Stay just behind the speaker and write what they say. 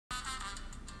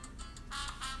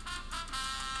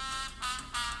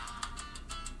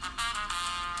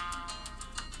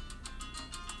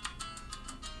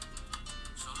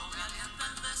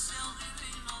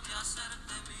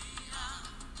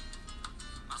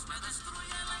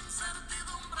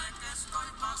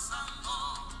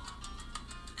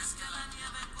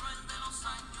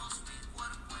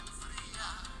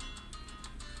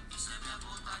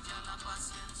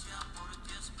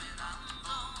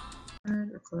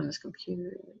go on this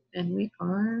computer. And we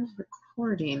are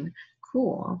recording.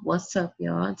 Cool. What's up,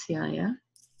 y'all? It's Yaya.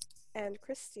 And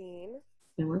Christine.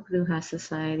 And we're Blue Hat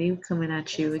Society coming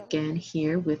at you What's up? again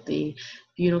here with a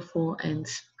beautiful and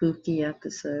spooky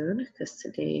episode. Because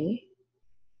today,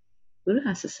 Blue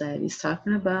Hat Society is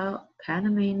talking about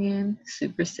Panamanian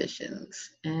superstitions.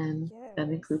 And that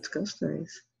includes Yes. ghost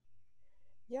stories.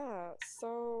 Yeah,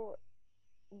 so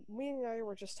me and I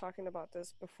were just talking about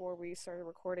this before we started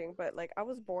recording, but like I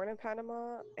was born in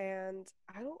Panama and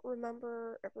I don't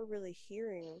remember ever really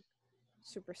hearing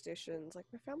superstitions. Like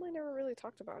my family never really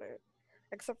talked about it,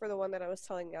 except for the one that I was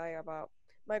telling Yaya about.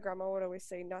 My grandma would always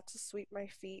say not to sweep my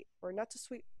feet or not to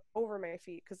sweep over my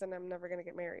feet because then I'm never gonna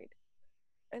get married.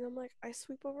 And I'm like, I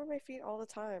sweep over my feet all the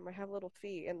time. I have little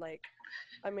feet. And like,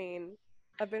 I mean,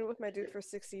 I've been with my dude for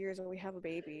 6 years and we have a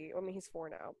baby. I mean, he's 4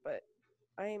 now, but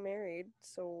I ain't married.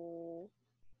 So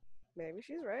maybe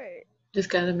she's right. Just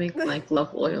gotta make like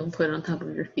love oil and put it on top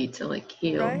of your feet to like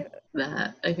heal Right?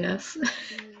 that, I guess.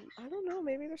 I don't know.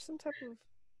 Maybe there's some type of,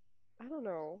 I don't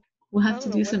know. We'll I have don't to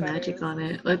know do what some that magic is. on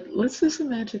it. Like, let's do some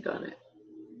magic on it.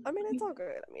 I mean, it's all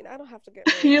good. I mean, I don't have to get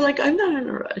married You're right like, I'm now. not in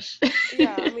a rush.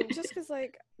 Yeah, I mean, just because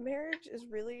like marriage is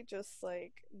really just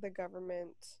like the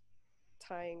government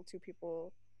tying two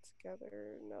people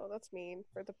together. No, that's mean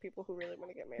for the people who really want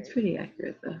to get It's married. pretty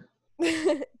accurate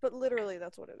though. But literally,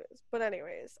 that's what it is. But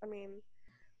anyways, I mean,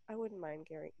 I wouldn't mind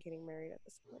getting married at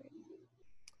this point.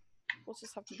 We'll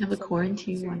just have to do Have a something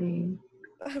quarantine to wedding.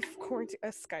 quarantine a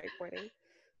Skype wedding,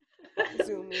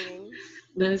 Zoom meeting.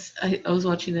 I was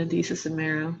watching a Desus and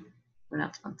Mero, we're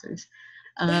not sponsors,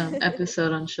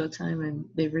 episode on Showtime, and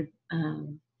they were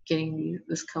getting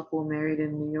this couple married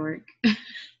in New York,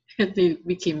 and they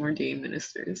became ordained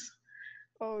ministers.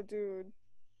 Oh, dude,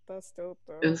 that's dope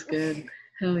It though. was good.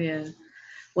 Hell yeah.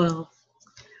 Well,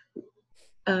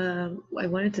 I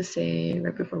wanted to say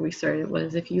right before we started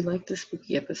was if you like the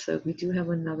spooky episode, we do have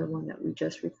another one that we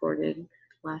just recorded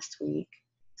last week.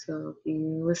 So if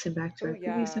you listen back to Oh our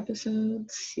previous yeah.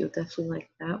 episodes, you'll definitely like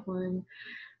that one.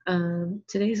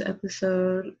 Today's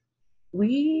episode,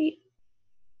 we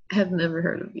have never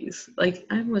heard of these. Like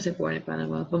I wasn't born in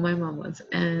Panama, but my mom was,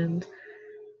 and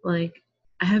like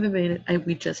I haven't made it.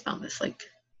 We just found this like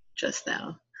just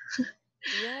now.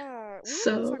 Yeah, we want to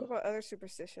talk So about other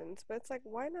superstitions, but it's like,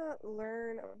 why not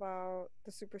learn about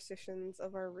the superstitions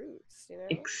of our roots, you know?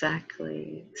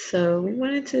 exactly. So we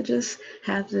wanted to just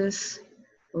have this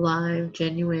live,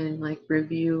 genuine like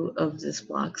review of this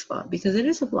blog spot because it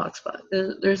is a blog spot.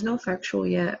 There's no factual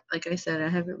yet. Like I said, I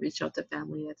haven't reached out to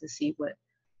family yet to see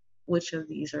which of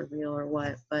these are real or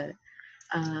what. But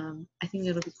I think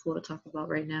it'll be cool to talk about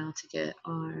right now to get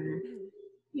our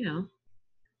you know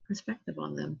perspective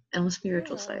on them and the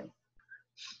spiritual Yeah, side.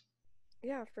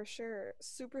 yeah, for sure.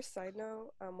 Super side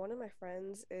note, one of my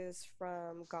friends is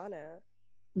from Ghana,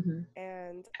 Hmm.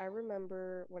 and I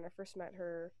remember when I first met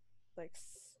her, like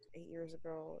 8 years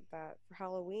ago, that for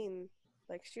Halloween,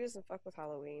 like she doesn't fuck with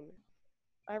Halloween.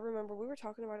 I remember we were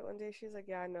talking about it one day. She's like,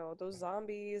 "Yeah, no, those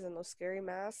zombies and those scary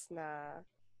masks, nah.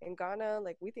 In Ghana,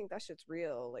 like we think that shit's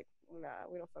real. Like, nah,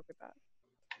 we don't fuck with that."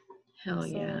 Hell So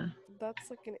yeah. that's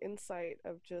like an insight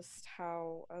of just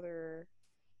how other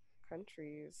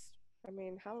countries. I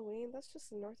mean, Halloween, that's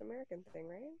just a North American thing,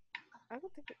 right? I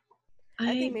don't think it, I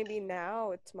think I maybe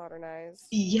now it's modernized.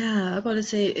 Yeah, I'm about to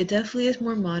say it definitely is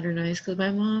more modernized because my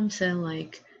mom said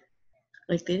like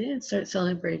they didn't start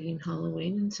celebrating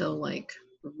Halloween until like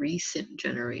recent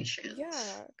generations.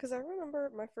 Yeah, because I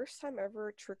remember my first time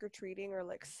ever trick-or-treating or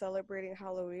like celebrating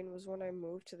Halloween was when I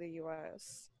moved to the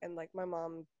US. And like my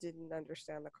mom didn't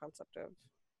understand the concept of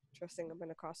dressing up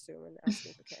in a costume and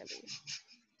asking for candy.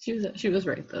 She was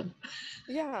right though.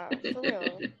 Yeah, for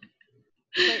real.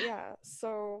 But yeah,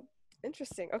 so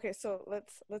interesting. Okay, so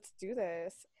let's do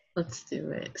this. Let's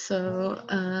do it. So,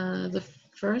 Um, the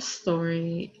first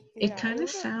story, it yeah, kind and of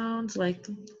we don't. sounds like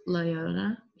La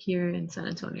Llorona here in San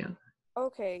Antonio.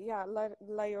 Okay, yeah, La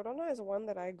Llorona is one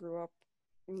that I grew up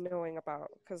knowing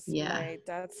about because Yeah. my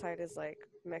dad's side is like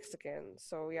Mexican.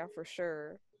 So yeah, for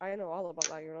sure, I know all about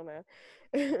La Llorona.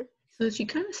 So she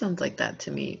kind of sounds like that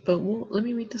to me, but let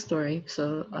me read the story so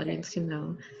Okay. audience can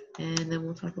know, and then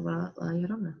we'll talk about La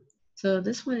Llorona. So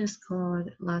this one is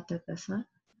called La Terpesa.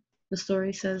 The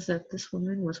story says that this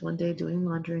woman was one day doing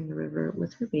laundry in the river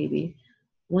with her baby.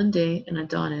 One day, an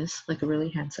Adonis, like a really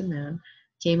handsome man,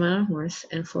 came on a horse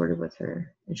and flirted with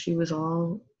her, and she was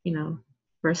all,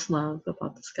 first love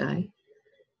about this guy.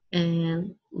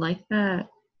 And like that,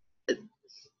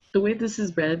 the way this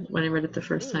is read, when I read it the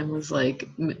first time, Ooh. was like,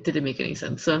 did it make any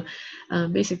sense? So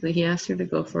basically, he asked her to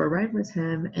go for a ride with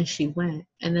him, and she went.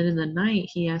 And then in the night,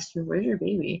 he asked her, "Where's your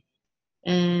baby?"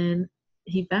 and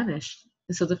he vanished.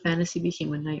 And so the fantasy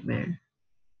became a nightmare.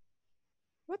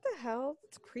 What the hell?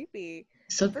 It's creepy.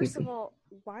 So First of creepy. all,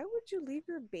 why would you leave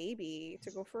your baby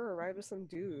to go for a ride with some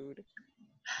dude?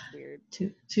 It's weird.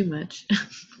 Too much,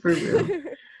 for real.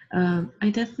 I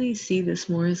definitely see this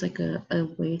more as like a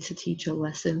way to teach a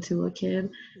lesson to a kid,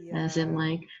 as in Yeah,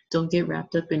 like don't get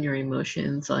wrapped up in your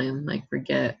emotions and like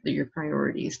forget your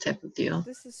priorities type of deal.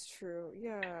 this is true.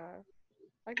 Yeah,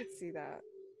 I could see that.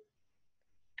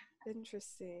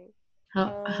 Interesting. How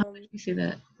would Um, you say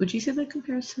that? Would you say that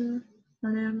compares to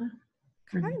Mariana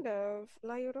or no? kind of.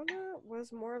 La Llorona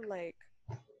was more like,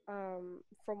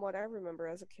 from what I remember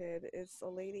as a kid, it's a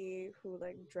lady who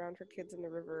like drowned her kids in the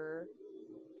river,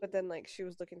 but then like she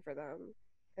was looking for them,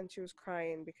 and she was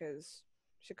crying because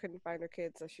she couldn't find her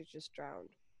kids, so she just drowned.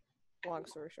 Long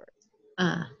story short.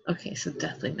 Ah, okay, so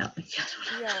definitely not like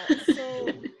Yeah, that.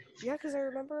 so yeah, because I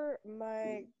remember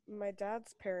my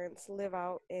dad's parents live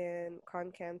out in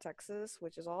Concan, Texas,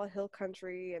 which is all hill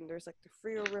country, and there's like the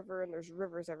Frio River, and there's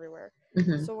rivers everywhere.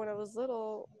 Hmm. So when I was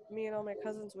little, me and all my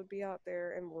cousins would be out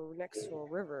there, and we're next to a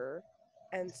river,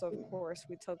 and so of course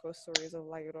we tell ghost stories of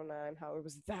La Llorona and how it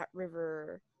was that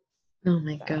river Oh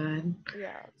my that, god,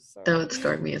 yeah. that So would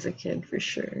scar me as a kid for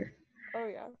sure. oh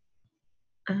yeah.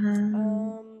 Um,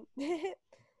 Um,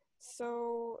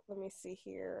 so let me see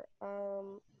here.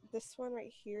 This one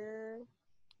right here,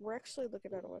 we're actually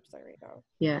looking at a website right now.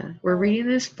 yeah, we're reading Um,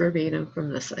 this verbatim from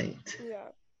the site. yeah.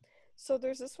 So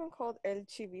there's this one called El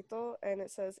Chivito, and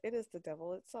it says it is the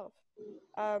devil itself.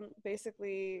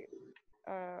 Basically,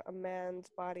 a man's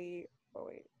body. Oh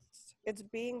wait, it's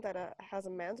being that has a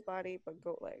man's body but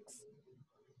goat legs.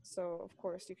 So of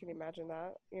course you can imagine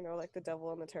that, like the devil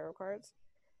on the tarot cards.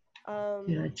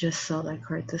 Dude, Um, I just saw that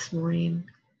card this morning.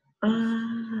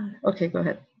 Okay, go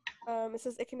ahead. It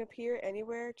says it can appear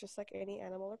anywhere, just like any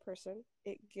animal or person.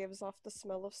 It gives off the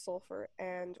smell of sulfur,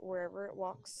 and wherever it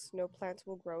walks, no plants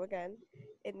will grow again.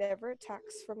 It never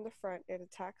attacks from the front. It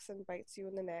attacks and bites you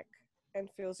in the neck and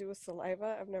fills you with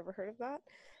saliva. I've never heard of that.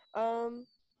 Um,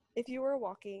 if you are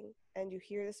walking and you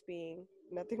hear this being,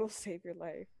 nothing will save your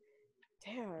life.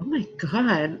 Oh Damn. my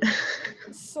god.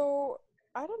 So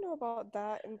I don't know about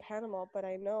that in Panama, but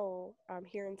I know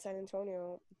here in San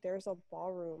Antonio, there's a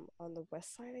ballroom on the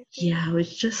west side, I think. Yeah, I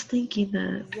was just thinking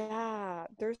that. Yeah,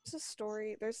 there's a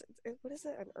story. What is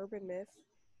it, an urban myth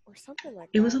or something like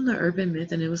It was that? on the Urban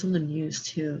Myth and it was on the news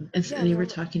too. Yeah, And they were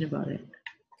talking about it.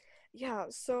 yeah.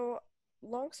 So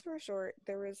long story short,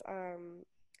 there was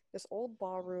this old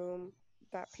ballroom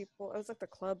that people. It was like the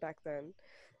club back then,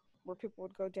 where people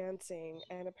would go dancing.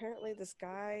 And apparently, this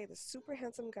guy, this super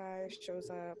handsome guy, shows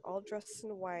up all dressed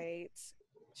in white,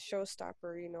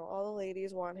 showstopper. All the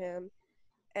ladies want him,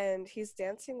 and he's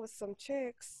dancing with some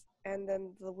chicks. And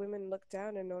then the women look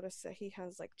down and notice that he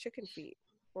has like chicken feet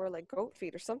or like goat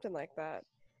feet or something like that.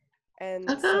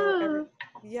 And so Ah,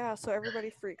 yeah, so everybody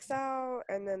freaks out,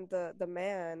 and then the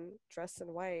man dressed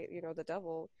in white, the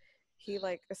devil, he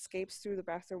like escapes through the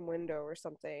bathroom window or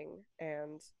something,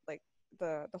 and like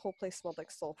the whole place smelled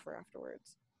like sulfur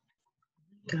afterwards.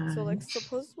 So God. like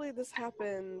supposedly this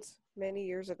happened many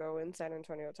years ago in San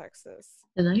Antonio, Texas.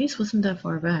 The 90s wasn't that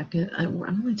far back. I'm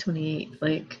only 28.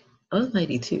 Like, I was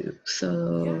 92. So,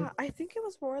 Yeah, I think it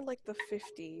was more in like the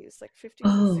 50s, like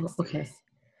 50s and oh, okay. 60s.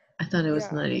 I thought it was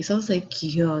Yeah. 90s. I was like,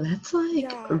 yo, that's like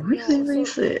Yeah, really no. So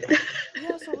recent.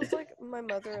 yeah, so it was like my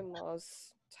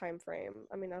mother-in-law's time frame.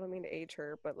 I mean, I don't mean to age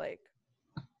her, but like,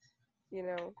 you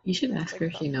know, You should ask like her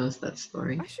if she knows that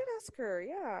story. I should ask her.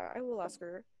 Yeah, I will ask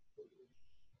her,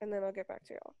 and then I'll get back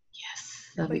to y'all.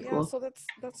 Yes, that'd be But yeah, cool. so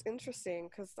that's interesting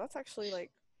because that's actually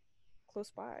like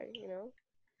close by.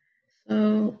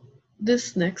 So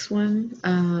this next one,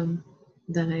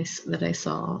 that I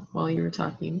saw while you were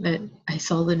talking, that I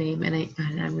saw the name and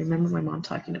I remember my mom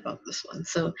talking about this one.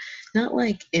 So not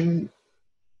like in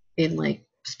like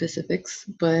specifics,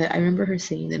 but I remember her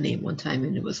saying the name one time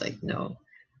and it was like no.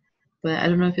 But I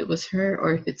don't know if it was her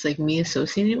or if it's like me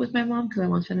associating it with my mom because I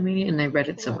watched Animania and I read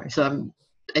it Yeah. somewhere. So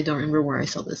I don't remember where I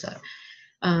saw this at.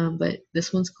 But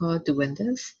this one's called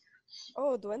Duendes.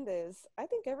 Oh, duendes. I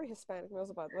think every Hispanic knows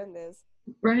about duendes.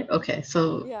 Right? Okay.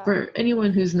 So Yeah. for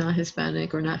anyone who's not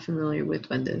Hispanic or not familiar with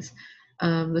duendes,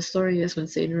 the story is when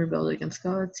Satan rebelled against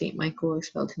God, Saint Michael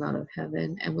expelled him out of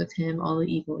heaven, and with him all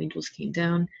the evil angels came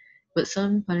down. But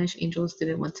some punished angels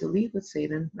didn't want to leave with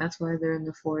Satan. That's why they're in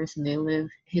the forest and they live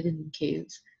hidden in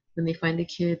caves. When they find a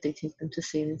kid, they take them to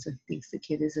Satan, so he thinks the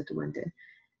kid is a duende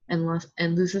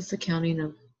and loses the counting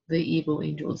of the evil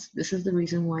angels. This is the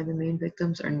reason why the main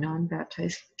victims are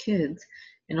non-baptized kids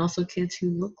and also kids who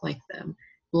look like them.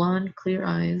 Blonde, clear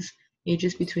eyes,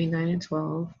 Ages between 9 and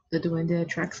 12, the duende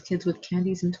attracts kids with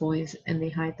candies and toys, and they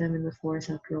hide them in the forest.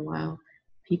 After a while,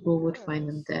 people would find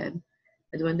them Gross. dead.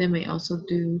 The duende may also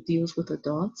do deals with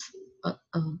adults,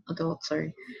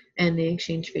 sorry, and they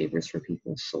exchange favors for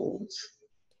people's souls.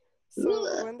 So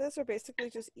Ugh. duendes are basically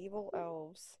just evil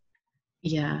elves,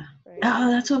 Yeah. right?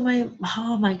 Oh, that's what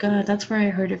oh my God, that's where I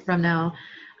heard it from now.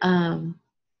 Um,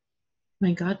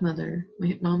 my godmother,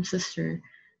 my mom's sister,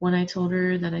 when I told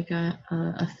her that I got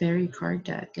a fairy card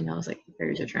deck and I was like, the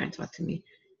fairies are trying to talk to me,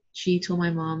 she told my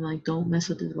mom like, don't mess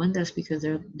with the duendes because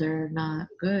they're not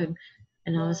good.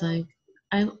 And I was Yeah.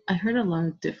 like, I heard a lot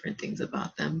of different things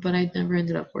about them, but I never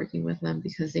ended up working with them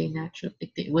because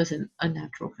it wasn't a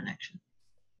natural connection.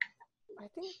 I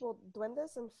think, well,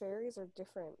 duendes and fairies are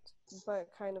different, but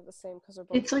kind of the same because they're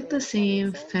both It's like the fae, if that makes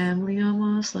same sense. family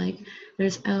almost. Like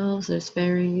there's elves, there's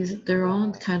fairies. They're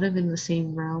all Yeah. kind of in the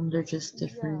same realm. They're just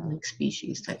different Yeah. like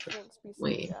species type of Different species,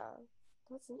 way. yeah.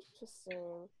 That's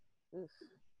interesting. Oof.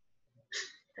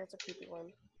 That's a creepy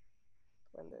one.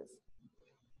 Duendes.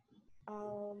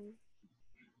 Um,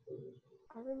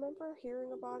 I remember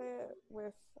hearing about it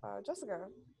with Jessica.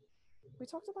 We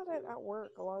talked about it at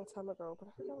work a long time ago, but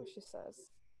I forgot what she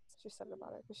said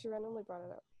about it because she randomly brought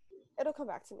it up. It'll come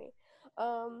back to me.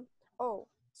 Um, oh,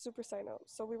 super side note.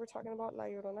 So we were talking about La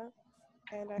Llorona,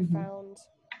 and I Hmm. found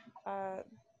uh,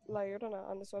 La Llorona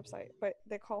on this website, but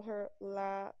they call her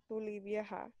La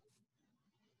Tulivieja.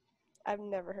 I've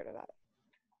never heard of that.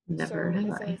 Never So have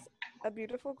it I. says a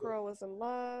beautiful girl was in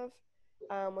love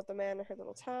with a man in her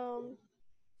little town.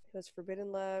 It was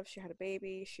forbidden love. She had a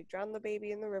baby. She drowned the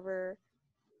baby in the river.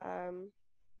 Um,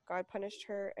 God punished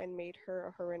her and made her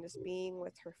a horrendous being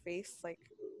with her face like,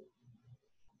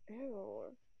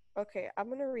 ew. Okay, I'm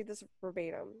gonna read this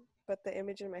verbatim, but the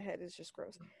image in my head is just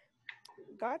gross.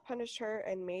 God punished her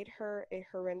and made her a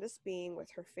horrendous being with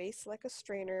her face like a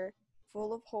strainer,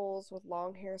 full of holes with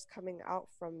long hairs coming out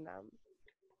from them.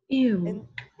 Ew. In,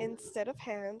 instead of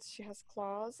hands, she has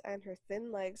claws and her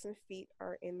thin legs and feet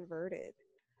are inverted.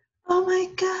 Oh my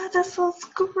God, that sounds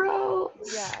gross.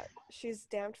 Yeah, she's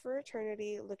damned for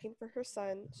eternity, looking for her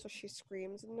son, so she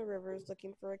screams in the rivers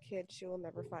looking for a kid she will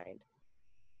never find.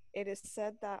 It is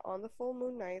said that on the full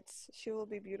moon nights she will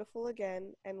be beautiful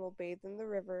again and will bathe in the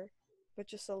river, but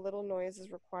just a little noise is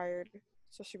required,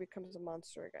 so she becomes a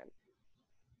monster again.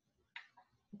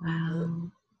 Ugh.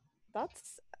 Wow.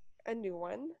 That's a new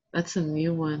one. That's a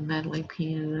new one that like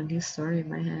painted a new story in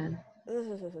my head.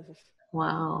 Ugh.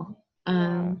 Wow. Yeah,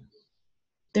 Um,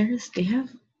 they have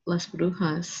Las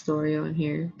Brujas story on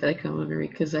here that I kind of want to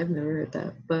read because I've never heard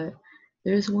that. But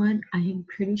there's one I'm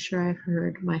pretty sure I've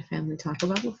heard my family talk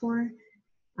about before.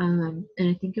 And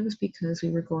I think it was because we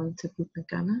were going to Punta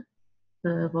Cana,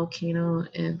 the volcano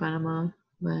in Panama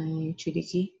by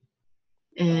Chiriquí.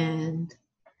 uh, And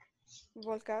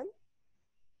Volcan?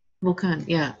 Volcan,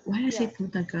 yeah. Why did I say Yeah,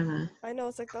 Punta Cana? I know,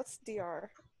 it's like that's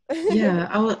DR. Yeah,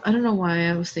 I don't know why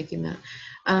I was thinking that.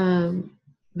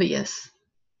 But yes,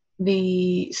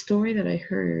 the story that I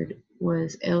heard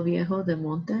was El Viejo de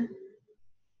Monte.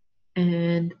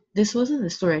 And this wasn't the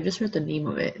story, I just heard the name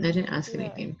of it and I didn't ask Yeah.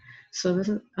 anything. So this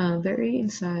is very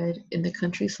inside in the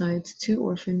countryside, two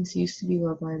orphans used to be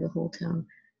loved by the whole town.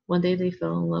 One day they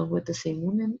fell in love with the same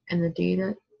woman, and the day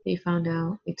that they found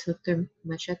out, they took their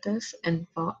machetes and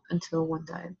fought until one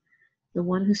died. The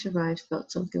one who survived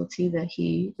felt so guilty that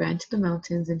he ran to the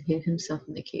mountains and hid himself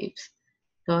in the caves.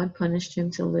 God punished him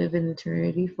to live in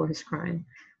eternity for his crime.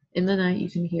 In the night, you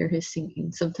can hear his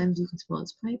singing. Sometimes you can smell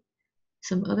his pipe.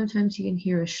 Some other times you can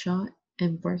hear a shot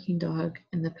and barking dog,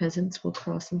 and the peasants will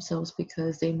cross themselves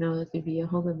because they know that the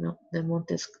Viejo de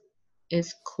Montes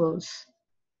is close.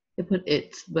 They put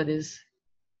it, but is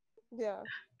Yeah.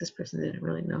 this person didn't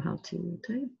really know how to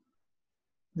type?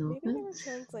 No Maybe they were offense.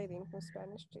 translating from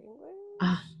Spanish to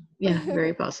Ah, yeah, English.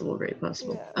 very possible, very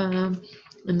possible. Yeah.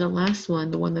 And the last one,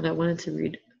 the one that I wanted to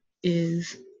read,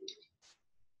 is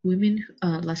Women,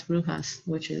 Las Brujas,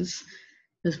 which is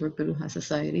because we're Bruja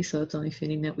society, so it's only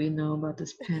fitting that we know about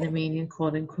this Panamanian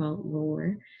quote unquote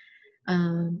lore.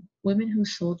 Women who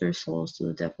sold their souls to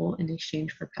the devil in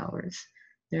exchange for powers.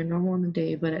 They're normal in the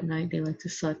day, but at night they like to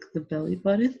suck the belly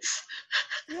buttons.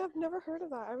 Yeah, I've never heard of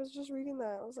that. I was just reading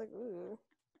that. I was like, ooh.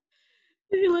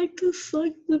 They like to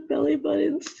suck the belly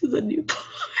buttons to the new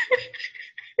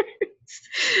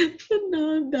the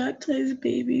non-baptized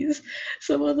babies.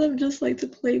 Some of them just like to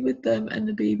play with them, and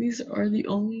the babies are the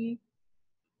only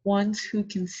ones who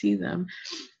can see them.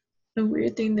 The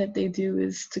weird thing that they do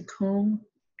is to comb.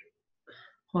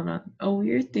 Hold on. A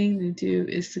weird thing they do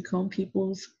is to comb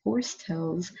people's horse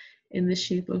tails in the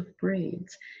shape of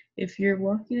braids. If you're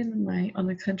walking in the night on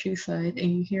the countryside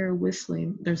and you hear a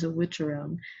whistling, there's a witch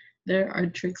around. There are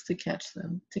tricks to catch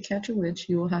them. To catch a witch,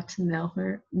 you will have to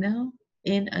nail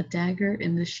in a dagger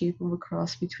in the shape of a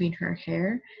cross between her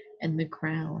hair and the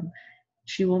ground.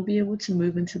 She won't be able to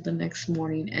move until the next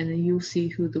morning, and then you'll see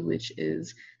who the witch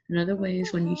is. Another What way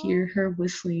is the when you hear hell? her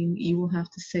whistling, you will have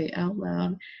to say out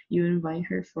loud you invite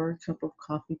her for a cup of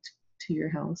coffee to your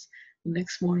house. The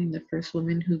next morning, the first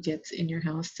woman who gets in your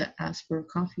house to ask for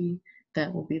coffee,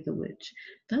 that will be the witch.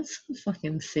 That's some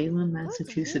fucking Salem, That's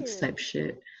Massachusetts weird. type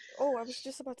shit. Oh, I was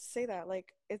just about to say that.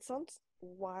 Like, it sounds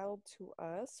wild to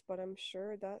us, but I'm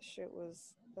sure that shit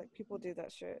was like people did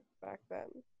that shit back then.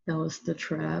 That was the Yeah.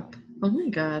 trap. Oh my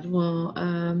god. Well,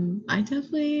 I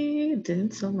definitely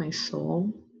didn't sell my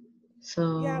soul.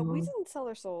 Yeah, we So, didn't sell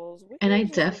our souls. We and could I have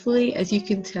just moved on. definitely, It's as you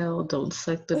can fine. tell, don't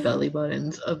suck the belly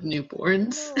buttons of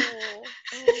newborns. No.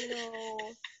 Oh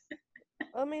no.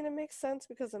 I mean, it makes sense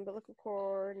because umbilical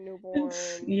cord, newborn.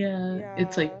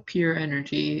 It's like Yeah. pure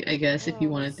energy, I guess, if you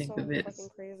Oh, want to that's think of so it. fucking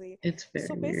crazy. It's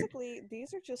So very weird. basically,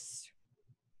 these are just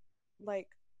like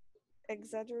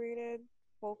exaggerated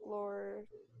folklore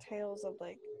tales of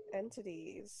like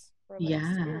entities or like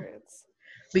Yeah, spirits.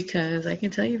 because I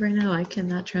can tell you right now, I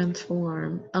cannot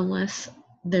transform unless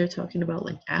they're talking about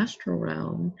like astral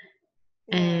realm.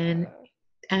 And Yeah.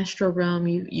 astral realm,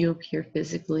 you appear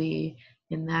physically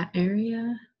in that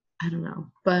area. I don't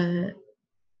know, but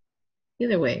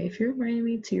either way, if you're inviting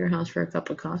me to your house for a cup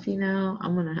of coffee now,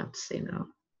 I'm gonna have to say no.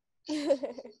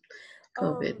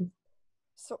 um, COVID.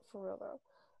 so for real though.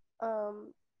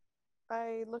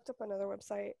 I looked up another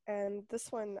website, and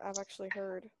this one I've actually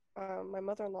heard my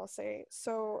mother-in-law say.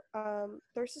 So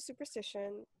there's a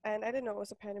superstition, and I didn't know it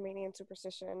was a Panamanian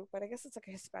superstition, but I guess it's like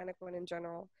a Hispanic one in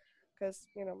general, because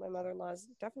my mother-in-law is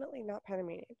definitely not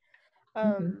Panamanian. Hmm.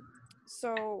 Um,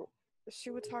 so she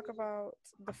would talk about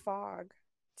the fog,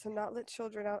 to not let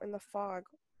children out in the fog,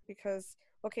 because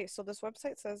okay, so this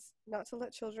website says not to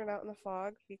let children out in the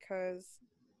fog because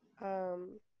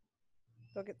um,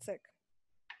 they'll get sick.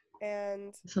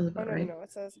 And Sounds oh about no, no, right. no,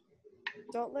 it says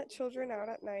don't let children out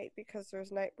at night because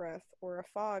there's night breath or a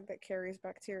fog that carries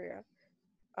bacteria.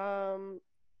 Um,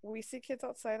 we see kids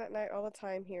outside at night all the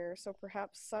time here, so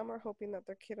perhaps some are hoping that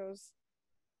their kiddos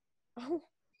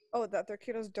oh, that their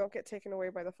kiddos don't get taken away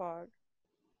by the fog.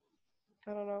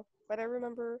 I don't know. But I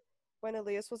remember when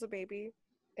Elias was a baby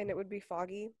and it would be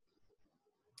foggy,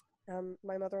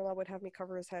 my mother-in-law would have me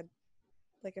cover his head.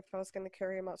 Like if I was gonna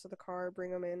carry him out to the car,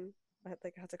 bring him in, I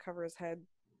had to cover his head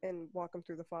and walk him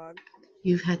through the fog.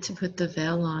 You've had to put the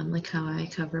veil on, like how I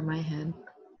cover my head.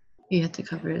 You had to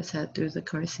cover Yeah. his head through the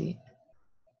car seat.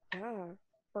 Yeah.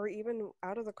 Or even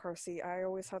out of the car seat, I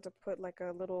always had to put like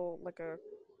a little like a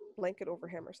blanket over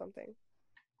him or something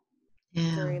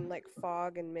Yeah, during like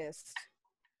fog and mist.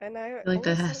 And I I feel like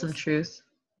that always has thought it some was truth.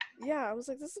 yeah, I was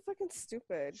like, this is fucking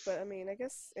stupid. But I mean, I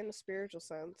guess in a spiritual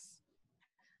sense,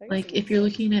 I guess it Like if makes you're sense.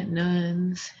 looking at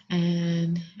nuns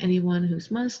and anyone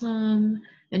who's Muslim,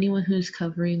 anyone who's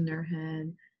covering their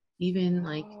head, even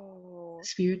like Oh,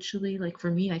 spiritually, like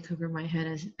for me, I cover my head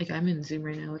as like I'm in Zoom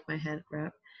right now with my head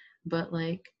wrap, but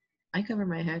like I cover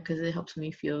my head because it helps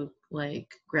me feel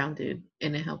like grounded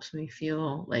and it helps me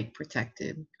feel like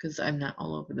protected because I'm not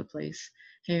all over the place.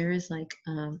 Hair is like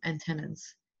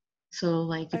antennas. So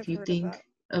like if I've you heard of think that.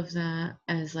 of that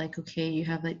as like okay, you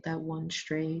have like that one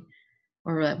stray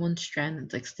or that one strand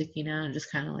that's like sticking out and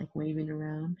just kind of like waving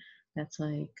around, that's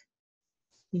like,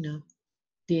 you know,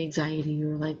 the anxiety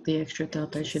or like the extra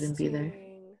thought that shouldn't be there.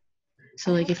 Interesting.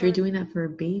 So I like have if you're heard, doing that for a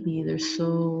baby, they're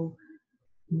so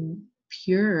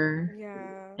pure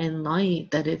yeah, and light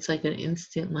that it's like an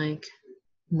instant like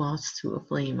moth to a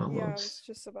flame yeah, I was almost.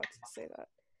 just about to say that.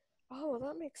 Oh, well,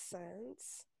 that makes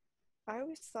sense. I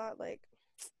always thought like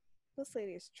this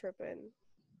lady is tripping,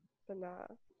 but nah,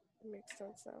 it makes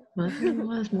sense now.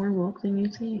 Mother-in-law is more woke than you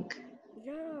think.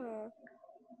 Yeah.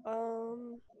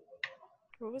 Um,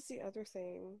 what was the other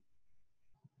thing?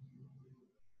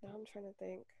 Now I'm trying to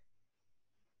think.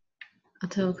 I'll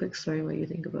tell a quick story what you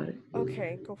think about it.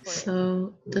 Okay, go for it.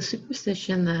 So the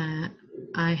superstition that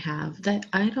I have that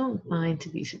I don't find to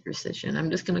be superstition, I'm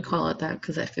just gonna call it that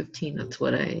because at 15 that's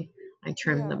what I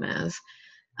termed them Yeah. as.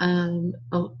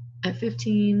 Oh, at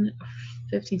 16,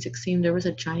 there was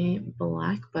a giant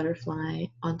black butterfly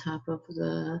on top of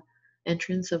the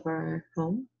entrance of our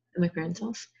home at my parents' Hmm.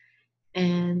 house.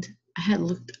 And I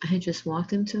had just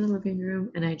walked into the living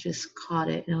room and I just caught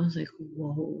it and I was like,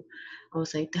 whoa. I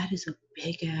was like, that is a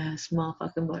big ass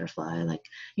motherfucking butterfly. Like,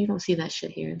 you don't see that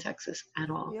shit here in Texas at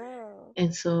all. Yeah.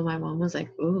 And so my mom was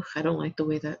like, "Oh, I don't like the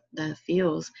way that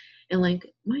feels." And like,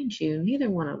 mind you, neither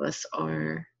one of us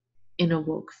are in a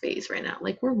woke phase right now.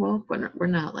 Like we're woke, but we're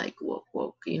not like woke,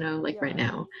 like right Yeah.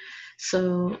 now. So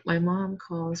my mom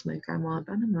calls my grandma in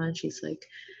Panama and she's like,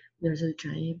 there's a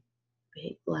giant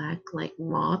big black like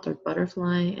moth or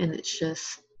butterfly and it's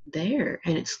just there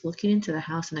and it's looking into the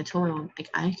house. And I told my mom, like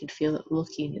I could feel it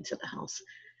looking into the house.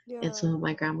 And Yeah. so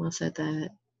my grandma said that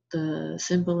the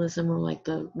symbolism or like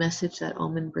the message that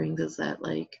omen brings is that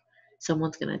like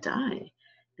someone's gonna die.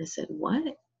 I said,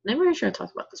 what? Never sure I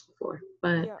talked about this before,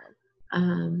 but Yeah.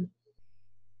 um,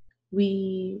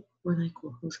 we were like,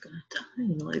 well, who's gonna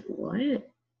die? Like what?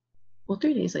 Well,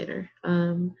 3 days later,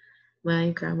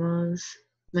 my grandma's,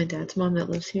 my dad's mom that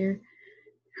lives here,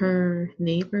 her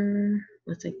neighbor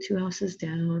was like 2 houses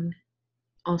down,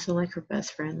 also like her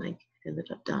best friend, like ended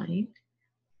up dying.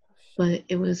 Oh shit. But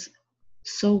it was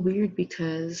so weird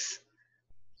because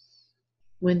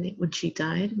when she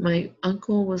died, my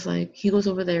uncle was like he goes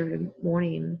over there every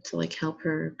morning to like help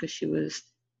her because she was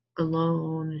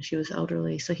alone and she was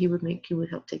elderly. So he would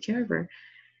help take care of her,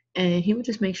 and he would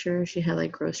just make sure she had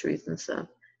like groceries and stuff.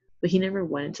 But he never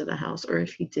went into the house, or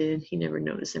if he did, he never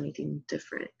noticed anything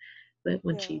different. But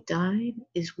when Yeah. she died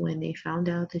is when they found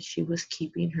out that she was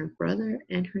keeping her brother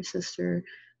and her sister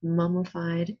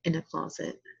mummified in a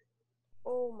closet.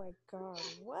 Oh my god.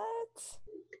 What?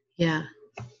 Yeah,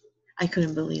 I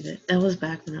couldn't believe it. That was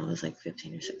back when I was like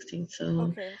 15 or 16. So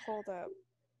Okay, hold up.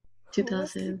 Who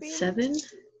was keeping 2007,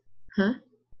 huh?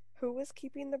 who was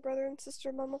keeping the brother and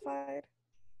sister mummified?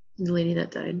 The lady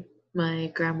that died, my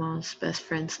grandma's best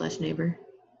friend slash neighbor.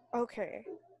 Okay.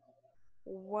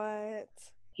 What?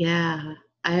 Yeah,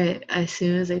 I as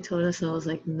soon as they told us, I was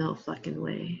like, no fucking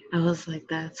way. I was like,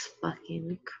 that's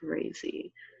fucking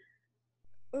crazy.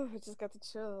 Oh, I just got the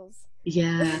chills.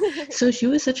 Yeah. So she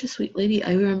was such a sweet lady.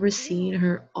 I remember seeing Yeah.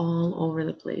 her all over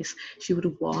the place. She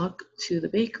would walk to the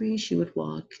bakery, she would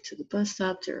walk to the bus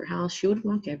stop, to her house. She would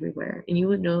walk everywhere. And you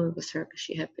would know it was her because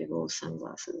she had big old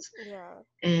sunglasses. Yeah.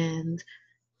 And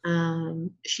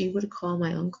she would call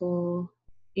my uncle,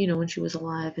 when she was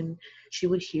alive, and she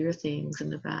would hear things in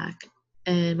the back.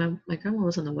 And my grandma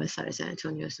was on the west side of San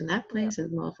Antonio, so that Yeah. place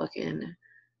is motherfucking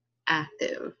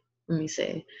active, let me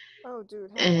say. Oh,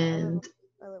 dude, hell yeah. And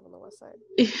I live on the west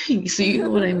side. so you know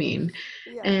what I mean.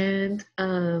 Yeah. And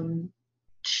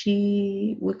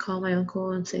she would call my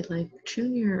uncle and say like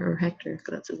Junior or Hector,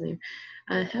 'cause that's his name.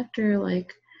 Yeah. Hector,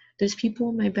 like there's people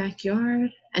in my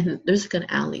backyard, and there's like an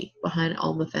alley behind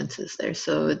all the fences there,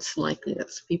 so it's likely that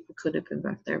people could have been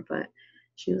back there. But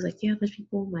she was like, yeah, there's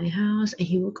people in my house, and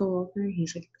he would go over.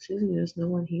 He's like, Susie, there's no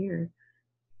one here.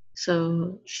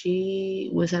 So she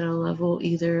was at a level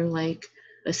either like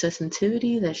a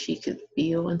sensitivity that she could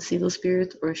feel and see those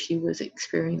spirits, or she was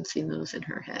experiencing those in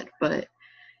her head. But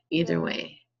either Yeah.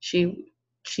 way,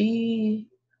 she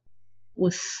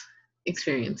was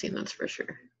experiencing those for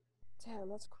sure. Damn,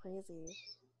 that's crazy.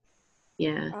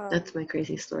 Yeah, that's Um, my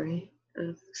crazy story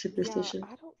of yeah, superstition.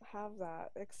 I don't have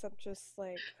that except just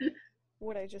like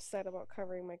what I just said about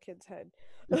covering my kid's head.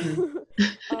 Hmm.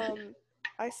 um,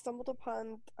 I stumbled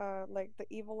upon like the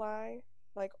evil eye,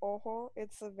 like ojo.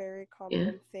 It's a very Yeah,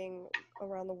 common thing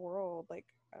around the world, like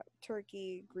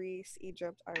Turkey, Greece,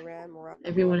 Egypt, Iran, Morocco,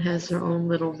 everyone has their Afghanistan. own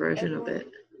little version of Everyone,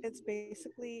 it. it's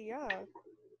basically, yeah.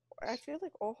 I feel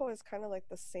like ojo is kind of like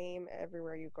the same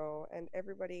everywhere you go, and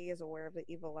everybody is aware of the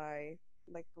evil eye,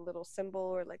 like the little symbol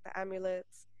or like the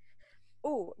amulets.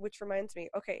 Oh, which reminds me.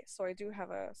 Okay, so I do have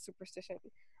a superstition.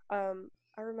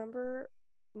 I remember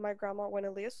my grandma when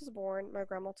Elias was born. My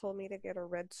grandma told me to get a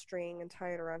red string and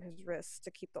tie it around his wrist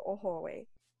to keep the ojo away.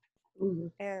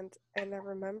 Ooh. And I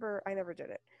remember I never did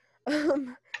it,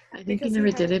 I think you because he never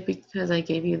had did it because I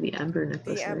gave you the ember the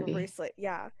necklace amber already. bracelet.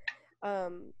 Yeah,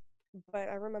 um, but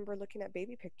I remember looking at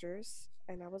baby pictures,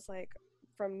 and I was like,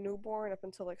 from newborn up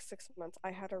until like 6 months,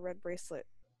 I had a red bracelet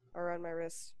around my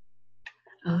wrist.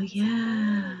 Oh I was like,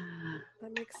 yeah. oh,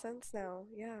 that makes sense now.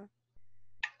 Yeah.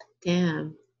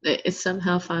 Damn. It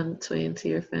somehow found its way into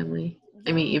your family.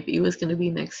 I mean, Yeah, if he was gonna be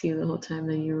next to you the whole time,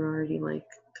 then you were already like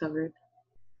covered.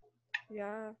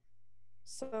 yeah.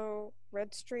 So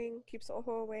red string keeps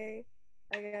Oho away,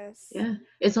 I guess. Yeah.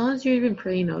 As long as you're even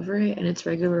praying over it and it's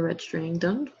regular red string,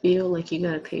 don't feel like you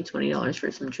gotta pay $20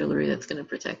 for some jewelry that's gonna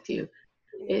protect you.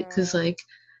 Cause Yeah, like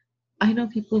I know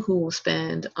people who will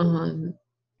spend on,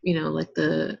 like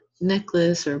the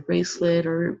necklace or bracelet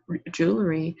or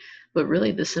jewelry, but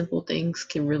really the simple things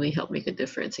can really help make a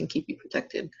difference and keep you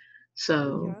protected.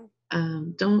 So yeah,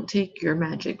 don't take your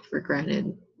magic for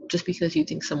granted just because you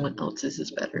think someone else's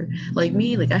is better. Like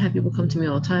me, like I have people come to me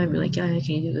all the time, be like, yeah,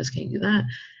 can you do this? Can you do that?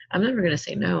 I'm never gonna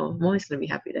say no. I'm always gonna be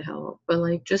happy to help. But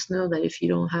like, just know that if you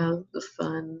don't have the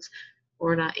funds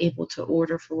or not able to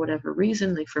order for whatever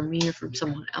reason, like from me or from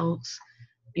someone else,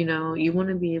 you want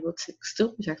to be able to still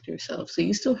protect yourself. So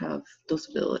you still have those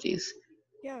abilities.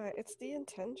 Yeah, it's the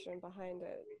intention behind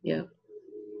it. Yeah.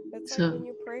 It's like So when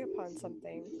you pray upon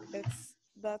something,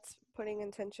 that's putting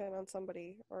intention on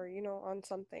somebody or, on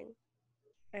something,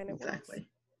 and it works. exactly.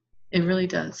 It really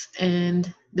does.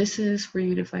 And this is for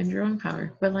you to find your own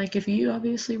power. But like if you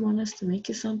obviously want us to make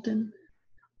you something,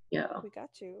 yeah, We got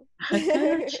you. I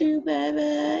got you,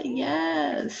 baby.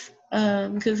 Yes.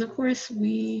 Because of course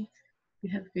we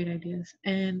have great ideas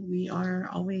and we are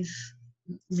always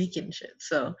making shit.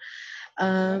 So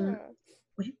um Yeah,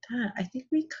 with that, I think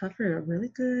we covered a really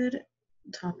good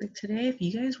topic today. If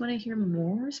you guys want to hear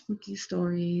more spooky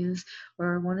stories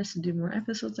or want us to do more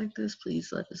episodes like this,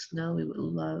 please let us know. We would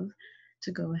love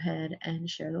to go ahead and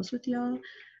share those with y'all.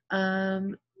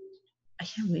 Um, I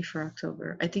can't wait for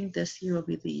October. I think this year will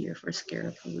be the year for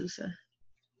Scarapalooza.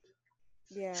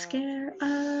 yeah.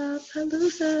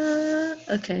 Scarapalooza.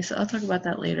 Okay, so I'll talk about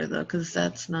that later though, because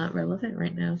that's not relevant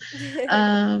right now.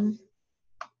 Um,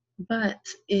 But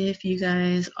if you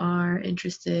guys are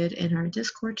interested in our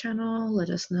Discord channel, let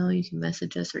us know. You can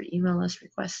message us or email us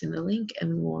requesting the link,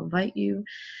 and we will invite you.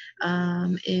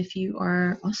 If you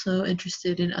are also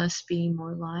interested in us being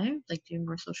more live, like doing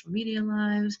more social media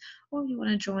lives, or you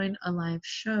want to join a live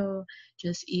show,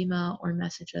 just email or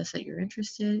message us that you're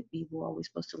interested. We will always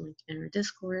post a link in our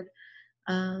Discord.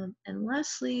 And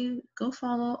lastly, go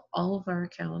follow all of our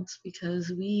accounts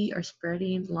because we are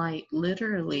spreading light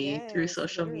literally through Yes,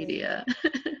 social literally. media.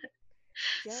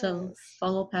 So Yes.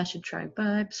 follow Passion Tribe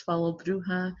Vibes, follow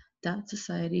Bruja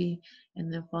Society,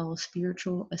 and then follow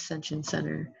Spiritual Ascension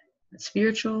Center.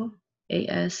 Spiritual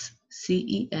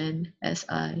ASCENSION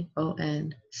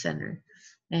Center.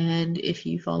 And if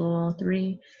you follow all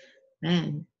three,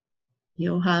 man,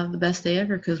 you'll have the best day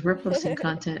ever because we're posting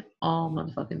content all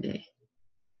motherfucking day.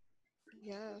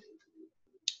 Yeah.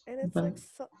 And it's But like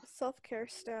self-care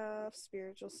stuff,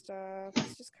 spiritual stuff.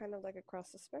 It's just kind of like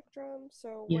across the spectrum.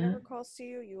 So yeah, whatever calls to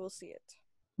you, you will see it.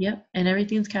 yep. And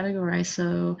everything's categorized.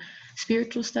 So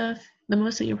spiritual stuff, the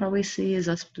most that you'll probably see is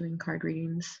us doing card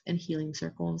readings and healing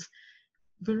circles.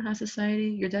 Bruja Society,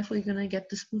 you're definitely gonna get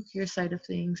the spookier side of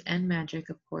things and magic,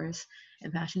 of course.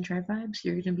 And Passion Tribe Vibes,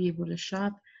 you're gonna be able to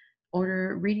shop,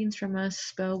 order readings from us,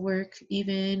 spell work,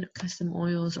 even custom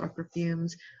oils or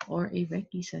perfumes, or a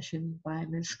Reiki session by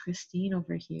Miss Christine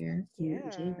over here, who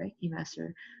is a Yeah. Reiki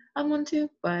master. I'm one too,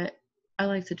 but I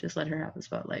like to just let her have the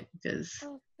spotlight because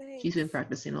Oh, she's been thanks.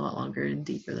 practicing a lot longer and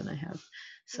deeper than I have.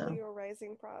 So Leo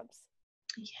rising probs.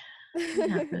 it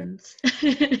happens.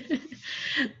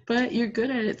 But you're good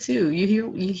at it too.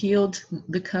 You healed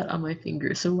the cut on my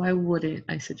finger, so why wouldn't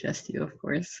I suggest you, of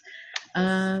course? This is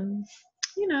true.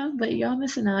 Um, but y'all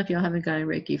missing out if y'all haven't gotten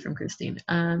Reiki from Christine.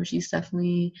 She's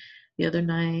definitely the other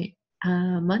night,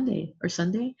 Monday or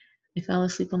Sunday. I fell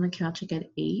asleep on the couch like at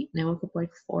 8, and I woke up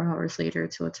like 4 hours later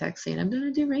to a text saying, "I'm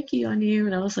gonna do Reiki on you,"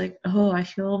 and I was like, "Oh,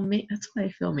 that's why I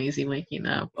feel amazing waking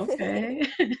up." Okay.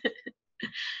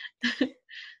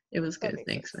 It was That good.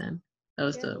 makes Thanks, sense. man. That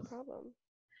was Yeah, no dope. problem.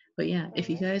 But yeah, All if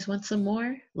you right. guys want some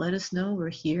more, let us know. We're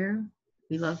here.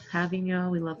 We love having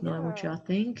y'all. We love knowing what Yeah. y'all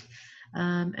think.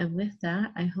 And with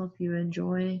that, I hope you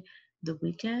enjoy the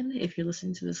weekend if you're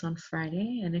listening to this on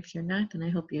Friday. And if you're not, then I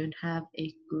hope you have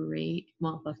a great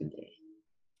motherfucking day.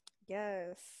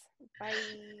 Yes. Bye.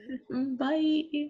 Bye.